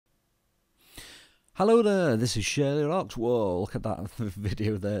Hello there, this is Shirlierox. Whoa, look at that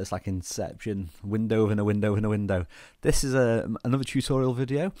video there, it's like Inception, window within a window within a window. This is another tutorial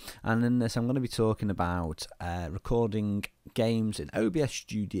video, and in this I'm going to be talking about recording games in OBS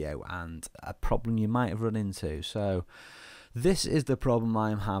Studio and a problem you might have run into. So this is the problem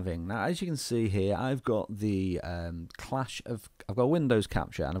I'm having. Now as you can see here, I've got the I've got Windows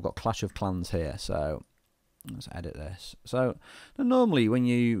Capture and I've got Clash of Clans here, so let's edit this. So normally when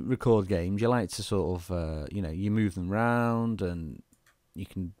you record games, you like to sort of, you move them around and you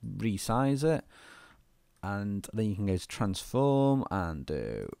can resize it, and then you can go to transform and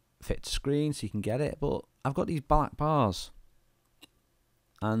do fit to screen so you can get it. But I've got these black bars,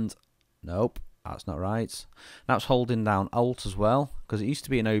 and nope, that's not right. That's holding down Alt as well, because it used to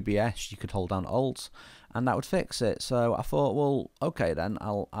be in OBS you could hold down Alt and that would fix it. So I thought, well, okay then,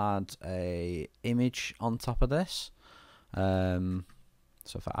 I'll add a image on top of this. So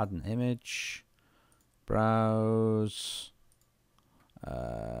if I add an image, browse,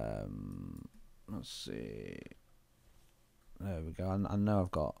 let's see, there we go. I know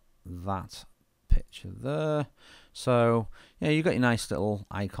I've got that picture there. So yeah, you got your nice little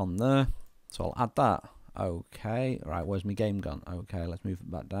icon there. So I'll add that. Okay, right, where's my game gone? Okay, let's move it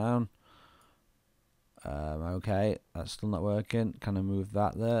back down. Okay, that's still not working. Can I move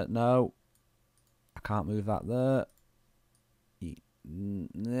that there? No, I can't move that there.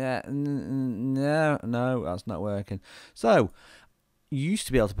 No, that's not working. So you used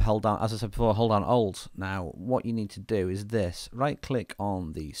to be able to hold down, as I said before, hold down Alt. Now what you need to do is this: right click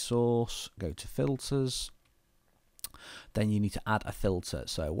on the source, go to filters, then you need to add a filter.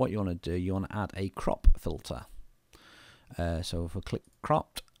 So what you want to do, you want to add a crop filter. So if I click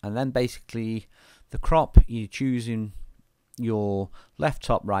cropped, and then basically the crop, you're choosing your left,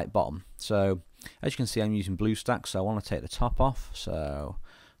 top, right, bottom. So as you can see, I'm using BlueStacks, so I want to take the top off. So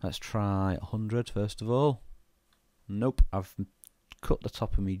let's try 100 first of all. Nope, I've cut the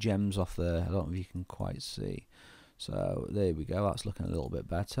top of my gems off there. I don't know if you can quite see. So there we go, that's looking a little bit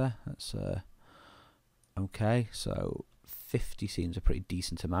better. That's okay, so 50 seems a pretty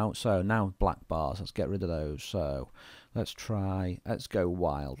decent amount. So now black bars, let's get rid of those. So let's go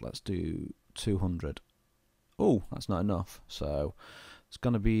wild, let's do 200. Oh, that's not enough. So it's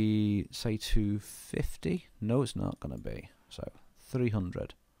going to be, say, 250. No, it's not going to be. So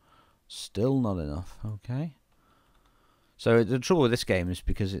 300. Still not enough. Okay. So the trouble with this game is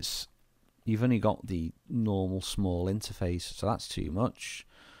because you've only got the normal small interface, so that's too much.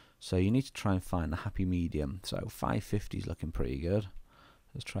 So you need to try and find the happy medium. So 550 is looking pretty good.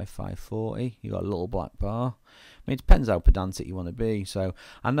 Let's try 540. You got a little black bar. I mean, it depends how pedantic you want to be. So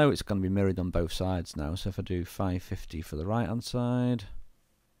I know it's going to be mirrored on both sides now. So if I do 550 for the right hand side,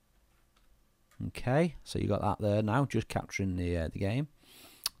 okay. So you got that there now, just capturing the game.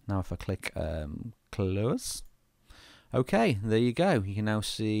 Now if I click close, okay, there you go. You can now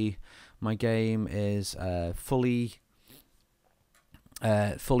see my game is fully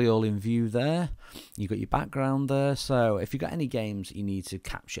all in view there. You've got your background there. So if you've got any games that you need to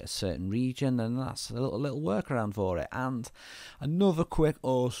capture a certain region, then that's a little workaround for it. And another quick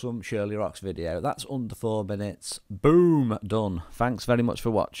awesome Shirlierox video. That's under 4 minutes. Boom, done. Thanks very much for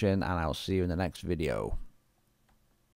watching, and I'll see you in the next video.